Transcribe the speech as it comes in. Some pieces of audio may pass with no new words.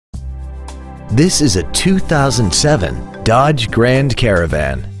This is a 2007 Dodge Grand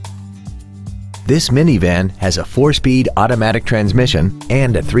Caravan. This minivan has a 4-speed automatic transmission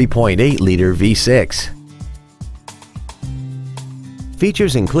and a 3.8-liter V6.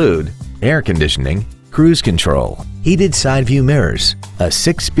 Features include air conditioning, cruise control, heated side view mirrors, a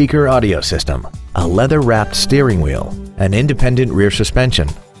 6-speaker audio system, a leather-wrapped steering wheel, an independent rear suspension,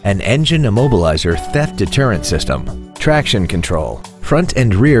 an engine immobilizer theft deterrent system, traction control, front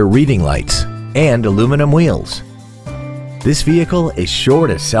and rear reading lights, and aluminum wheels. This vehicle is sure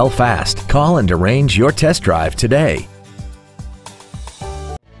to sell fast. Call and arrange your test drive today.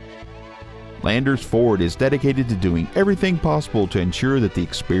 Landers Ford is dedicated to doing everything possible to ensure that the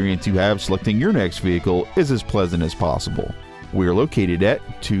experience you have selecting your next vehicle is as pleasant as possible. We are located at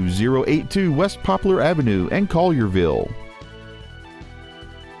 2082 West Poplar Avenue in Collierville.